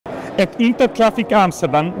At Intertraffic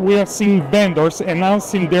Amsterdam, we are seeing vendors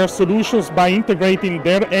announcing their solutions by integrating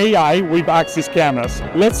their AI with Axis cameras.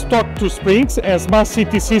 Let's talk to Sprinx, a smart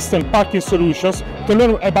city system parking solutions, to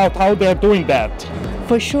learn about how they're doing that.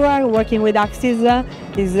 For sure, working with Axis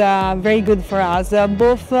is very good for us,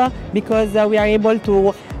 both because we are able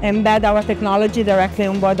to embed our technology directly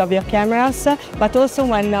on board of your cameras, but also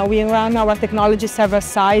when we run our technology server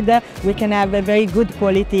side, we can have a very good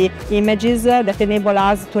quality images that enable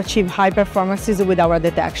us to achieve high performances with our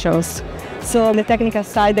detections. So the technical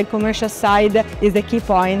side, the commercial side is the key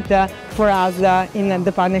point for us in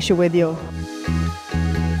the partnership with you.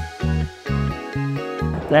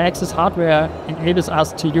 The Axis hardware enables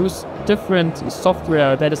us to use different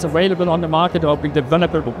software that is available on the market, or we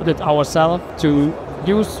develop it ourselves to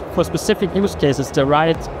use for specific use cases the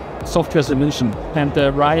right software solution and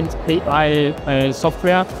the right AI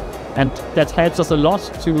software, and that helps us a lot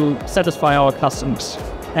to satisfy our customers.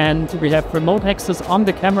 And we have remote access on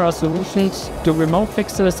the camera solutions to remote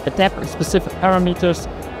fixes, adapt specific parameters,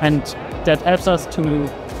 and that helps us to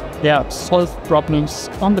solve problems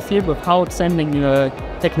on the field without sending a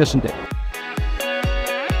technician there.